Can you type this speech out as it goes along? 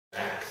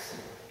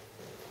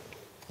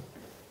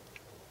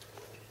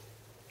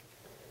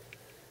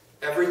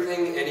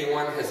"Everything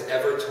anyone has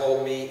ever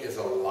told me is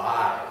a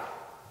lie,"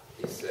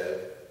 he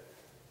said.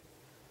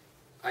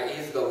 I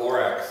eased the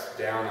Lorax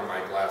down on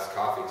my glass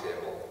coffee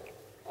table,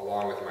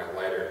 along with my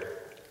lighter.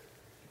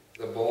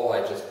 The bowl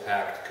I just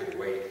packed could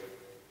wait.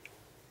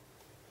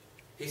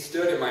 He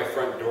stood in my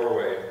front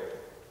doorway,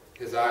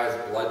 his eyes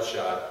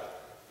bloodshot,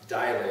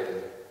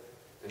 dilated,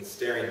 and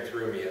staring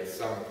through me at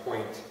some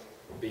point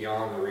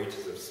beyond the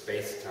reaches of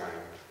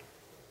space-time.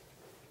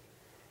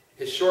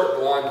 His short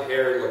blonde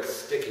hair looked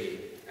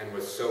sticky and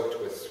was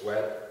soaked with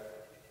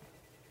sweat.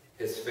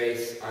 His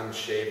face,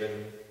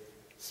 unshaven,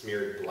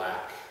 smeared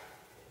black.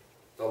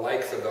 The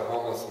likes of the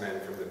homeless men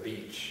from the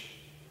beach,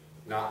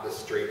 not the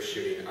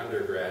straight-shooting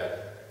undergrad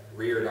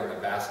reared on the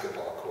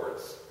basketball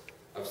courts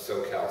of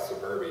SoCal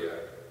suburbia.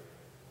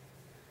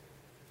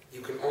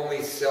 "You can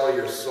only sell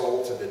your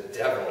soul to the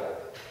devil,"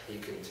 he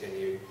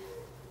continued.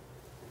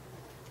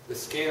 The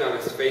skin on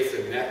his face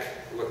and neck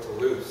looked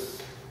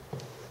loose,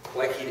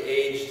 like he'd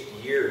aged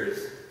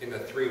years in the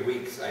 3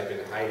 weeks I'd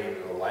been hiding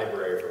in the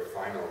library for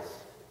finals.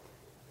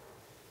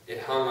 It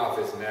hung off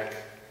his neck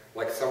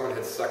like someone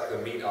had sucked the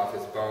meat off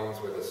his bones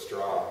with a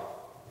straw.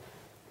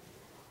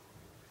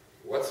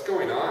 "What's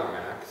going on,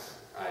 Max?"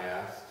 I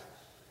asked,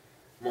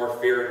 more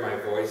fear in my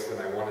voice than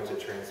I wanted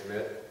to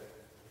transmit.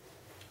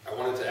 I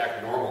wanted to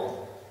act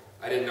normal.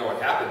 I didn't know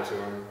what happened to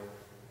him.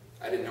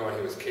 I didn't know what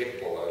he was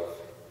capable of.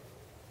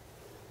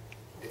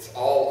 "It's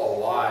all a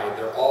lie.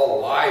 They're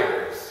all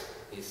liars,"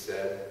 he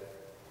said,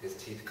 his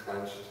teeth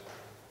clenched.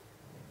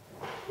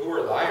 "Who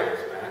are liars,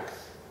 Max?"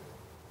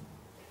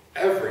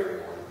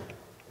 "Everyone."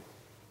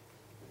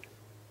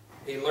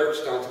 He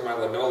lurched onto my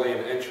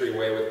linoleum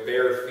entryway with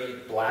bare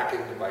feet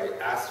blackened by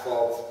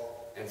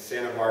asphalt and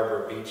Santa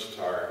Barbara beach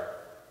tar.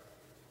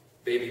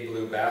 Baby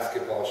blue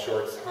basketball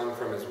shorts hung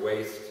from his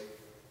waist,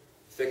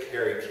 thick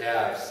hairy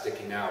calves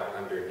sticking out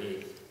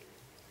underneath.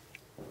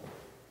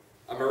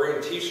 A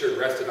maroon t-shirt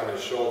rested on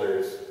his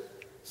shoulders,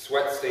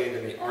 sweat stained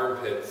in the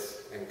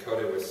armpits and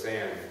coated with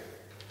sand.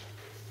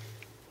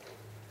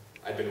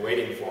 I'd been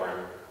waiting for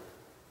him,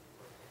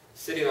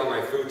 sitting on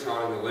my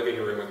futon in the living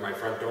room with my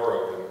front door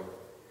open,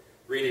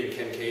 reading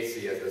Ken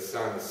Casey as the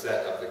sun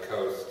set up the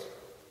coast,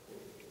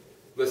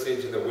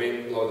 listening to the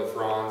wind blow the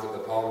fronds of the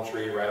palm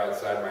tree right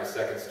outside my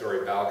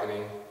second-story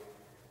balcony,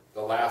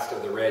 the last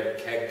of the red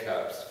keg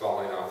cups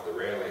falling off the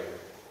railing,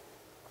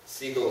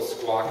 seagulls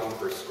squawking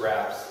for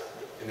scraps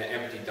in the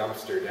empty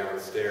dumpster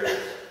downstairs.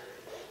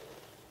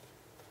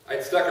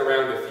 I'd stuck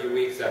around a few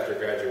weeks after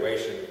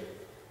graduation,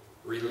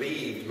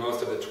 relieved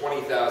most of the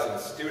 20,000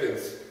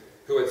 students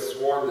who had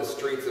swarmed the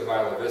streets of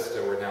Isla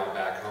Vista were now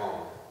back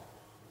home.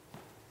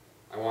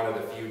 I wanted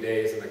a few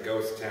days in the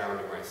ghost town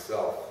to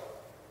myself,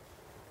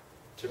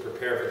 to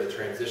prepare for the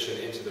transition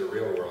into the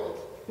real world,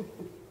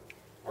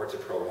 or to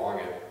prolong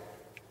it.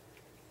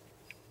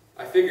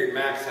 I figured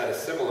Max had a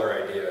similar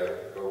idea,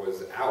 but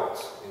was out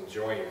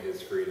enjoying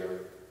his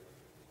freedom.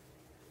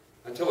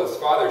 Until his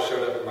father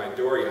showed up at my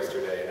door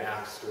yesterday and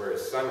asked where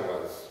his son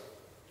was,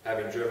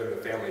 having driven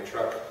the family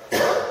truck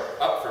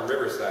up from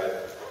Riverside,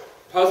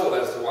 puzzled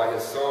as to why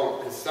his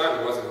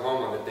son wasn't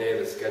home on the day of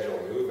his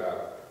scheduled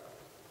move-out.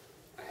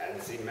 I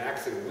hadn't seen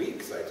Max in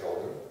weeks, I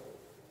told him.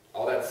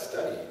 All that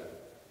studying.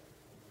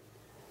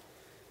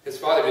 His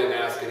father didn't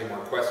ask any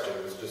more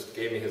questions, just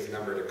gave me his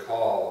number to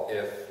call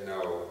if,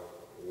 no,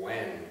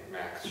 when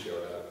Max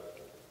showed up.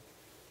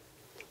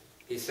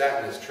 He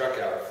sat in his truck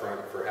out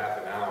front for half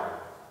an hour,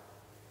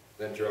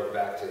 then drove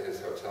back to his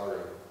hotel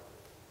room.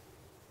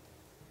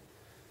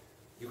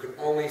 "You can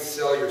only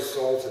sell your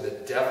soul to the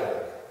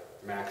devil,"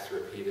 Max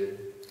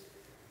repeated,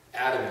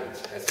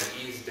 adamant as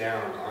he eased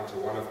down onto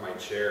one of my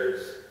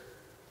chairs,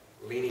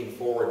 leaning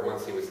forward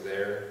once he was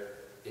there,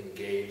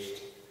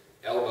 engaged,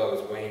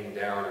 elbows weighing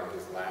down on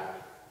his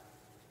lap.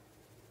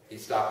 He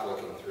stopped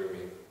looking through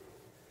me.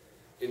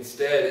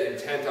 Instead,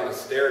 intent on a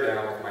stare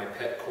down with my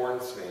pet corn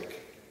snake,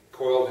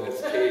 coiled in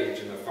its cage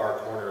in the far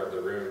corner of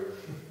the room.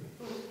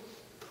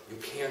 "You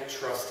can't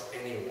trust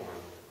anyone."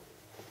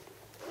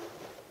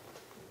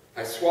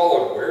 I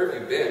swallowed, "Where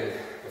have you been?"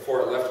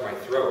 before it left my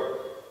throat.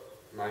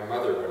 My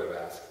mother would have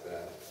asked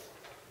that.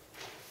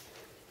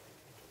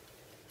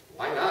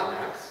 "Why not,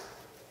 Max?"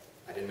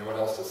 I didn't know what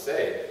else to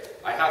say.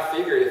 I half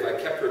figured if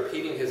I kept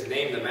repeating his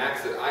name, the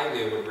Max that I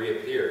knew would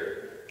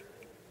reappear.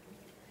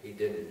 He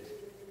didn't.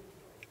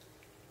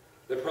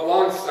 The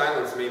prolonged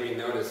silence made me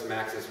notice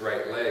Max's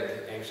right leg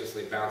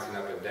anxiously bouncing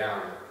up and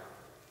down.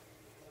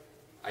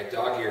 I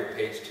dog-eared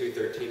page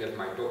 213 of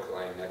my book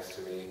lying next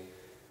to me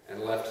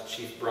and left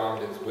Chief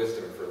Bromden's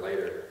wisdom for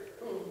later.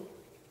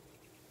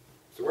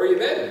 "So where you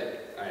been?"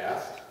 I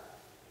asked.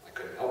 I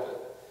couldn't help it.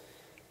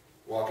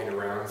 "Walking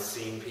around,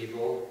 seeing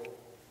people."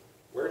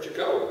 "Where'd you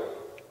go?"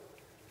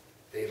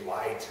 "They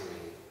lied to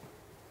me."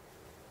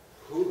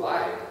 "Who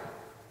lied?"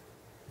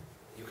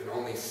 "You can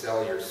only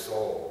sell your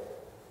soul."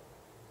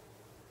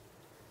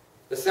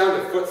 The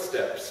sound of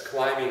footsteps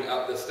climbing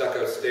up the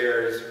stucco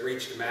stairs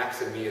reached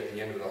Max and me at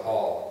the end of the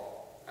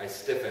hall. I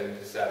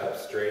stiffened, sat up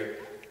straight,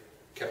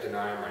 kept an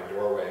eye on my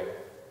doorway.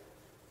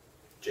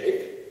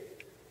 "Jake?"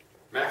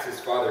 Max's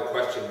father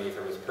questioned me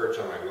from his perch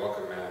on my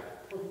welcome mat.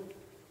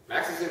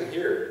 "Max is in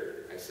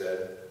here," I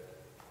said.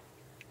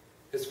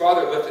 His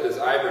father lifted his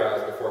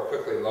eyebrows before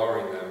quickly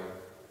lowering them.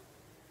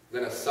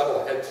 Then a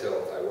subtle head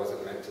tilt I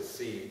wasn't meant to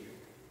see.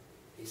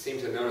 He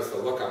seemed to notice the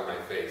look on my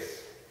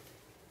face,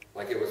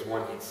 like it was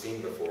one he'd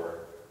seen before.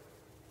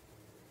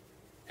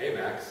 "Hey,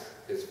 Max,"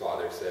 his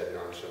father said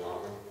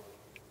nonchalantly.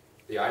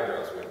 The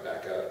eyebrows went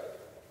back up,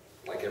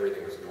 like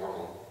everything was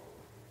normal.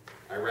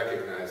 I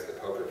recognized the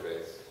poker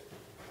face.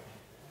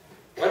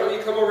 "Why don't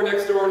you come over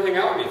next door and hang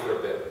out with me for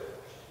a bit?"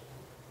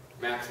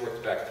 Max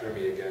looked back through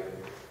me again.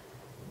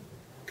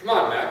 "Come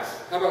on, Max,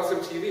 how about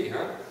some TV,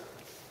 huh?"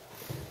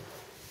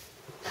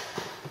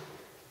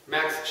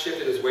 Max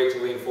shifted his weight to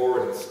lean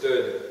forward and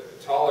stood,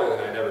 taller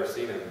than I'd ever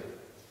seen him.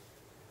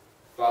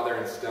 Father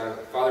and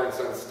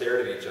son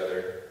stared at each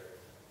other.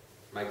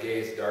 My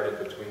gaze darted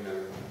between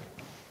them.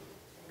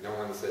 No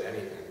one said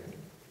anything.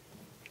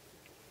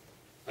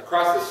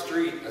 Across the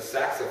street, a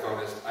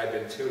saxophonist I'd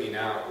been tuning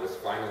out was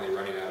finally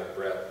running out of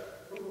breath.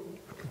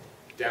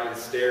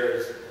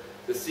 Downstairs,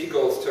 the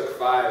seagulls took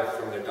 5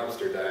 from their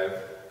dumpster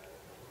dive.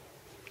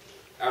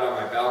 Out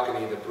on my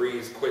balcony, the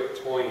breeze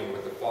quit toying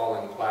with the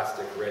fallen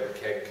plastic red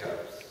keg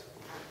cups.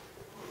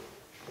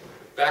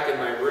 Back in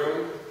my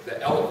room, the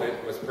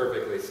elephant was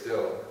perfectly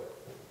still.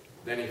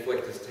 Then he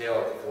flicked his tail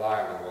at the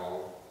fly on the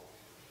wall.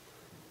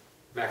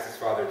 Max's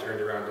father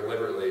turned around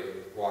deliberately,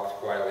 walked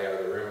quietly out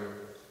of the room.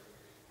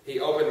 He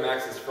opened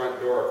Max's front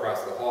door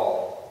across the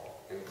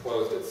hall and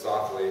closed it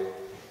softly.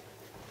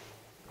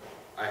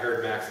 I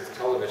heard Max's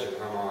television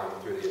hum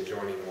on through the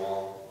adjoining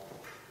wall.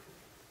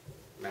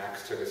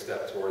 Max took a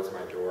step towards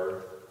my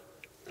door,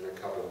 and a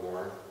couple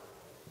more.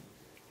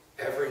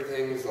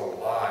 "Everything's a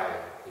lie,"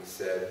 he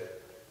said,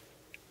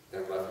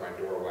 then left my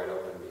door wide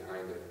open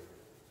behind him.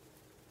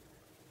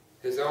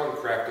 His own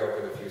cracked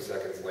open a few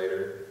seconds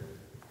later.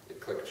 It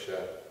clicked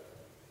shut.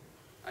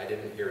 I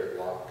didn't hear it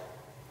lock.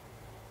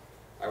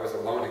 I was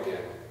alone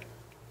again,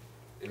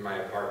 in my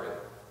apartment,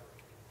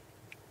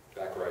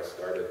 back where I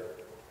started.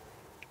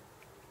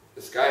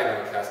 The sky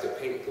now cast a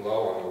pink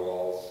glow on the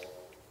walls.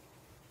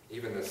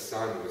 Even the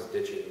sun was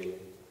ditching me.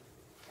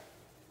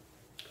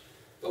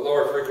 The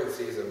lower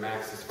frequencies of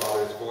Max's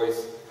father's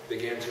voice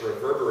began to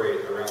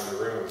reverberate around the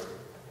room.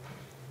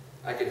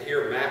 I could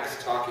hear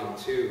Max talking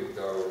too,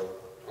 though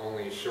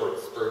only short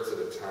spurts at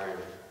a time.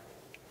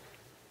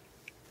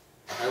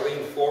 I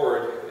leaned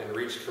forward and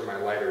reached for my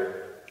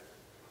lighter.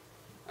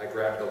 I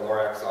grabbed the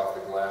Lorax off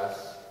the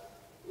glass,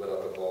 lit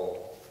up a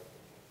bowl.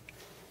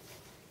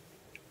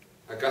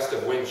 A gust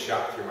of wind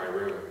shot through my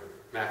room,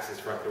 Max's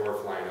front door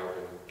flying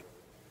open.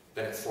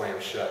 Then it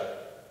slammed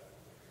shut.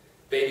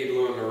 Baby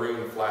blue and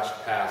maroon flashed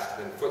past,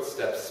 then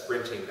footsteps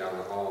sprinting down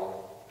the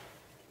hall.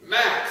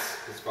 "Max!"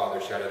 his father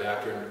shouted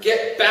after him.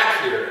 "Get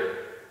back here!"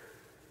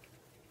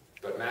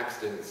 But Max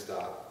didn't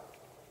stop.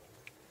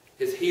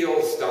 His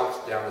heels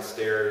stomped down the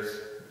stairs,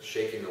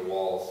 shaking the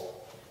walls.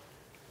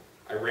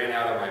 I ran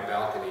out on my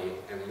balcony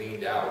and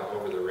leaned out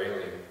over the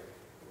railing.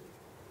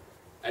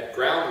 At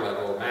ground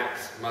level,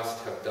 Max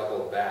must have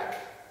doubled back,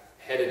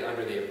 headed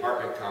under the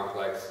apartment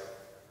complex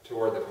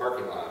toward the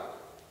parking lot,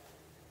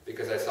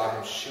 because I saw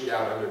him shoot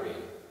out under me,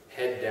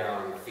 head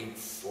down, feet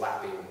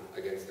slapping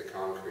against the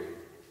concrete.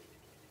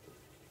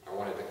 I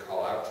wanted to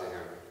call out to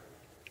him,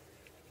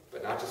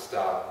 but not to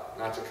stop,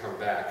 not to come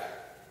back.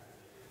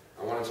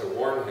 I wanted to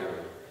warn him.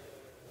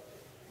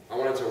 I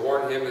wanted to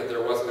warn him that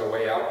there wasn't a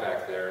way out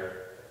back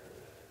there,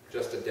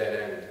 just a dead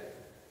end.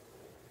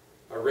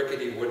 A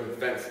rickety wooden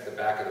fence at the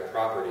back of the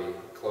property,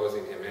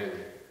 closing him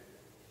in.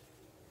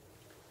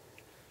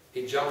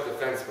 He jumped the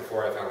fence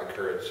before I found the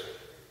courage.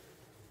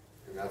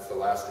 And that's the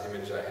last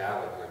image I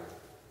have of him.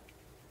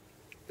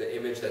 The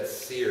image that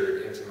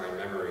seared into my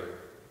memory.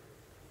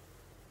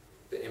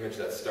 The image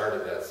that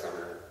started that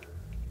summer.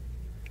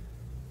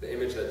 The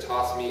image that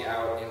tossed me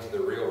out into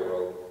the real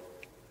world.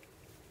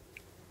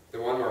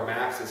 The one where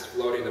Max is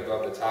floating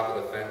above the top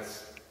of the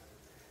fence,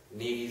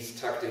 knees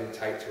tucked in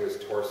tight to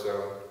his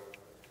torso,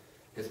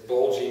 his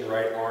bulging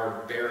right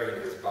arm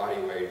bearing his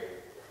body weight,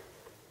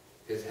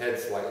 his head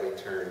slightly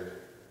turned.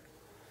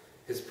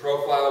 His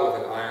profile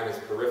with an eye on his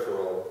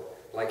peripheral,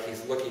 like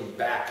he's looking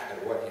back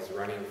at what he's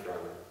running from.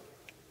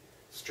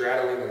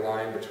 Straddling the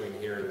line between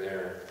here and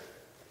there.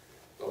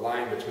 The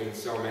line between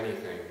so many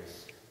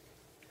things.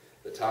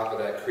 The top of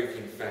that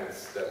creaking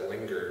fence that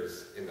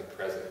lingers in the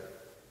present.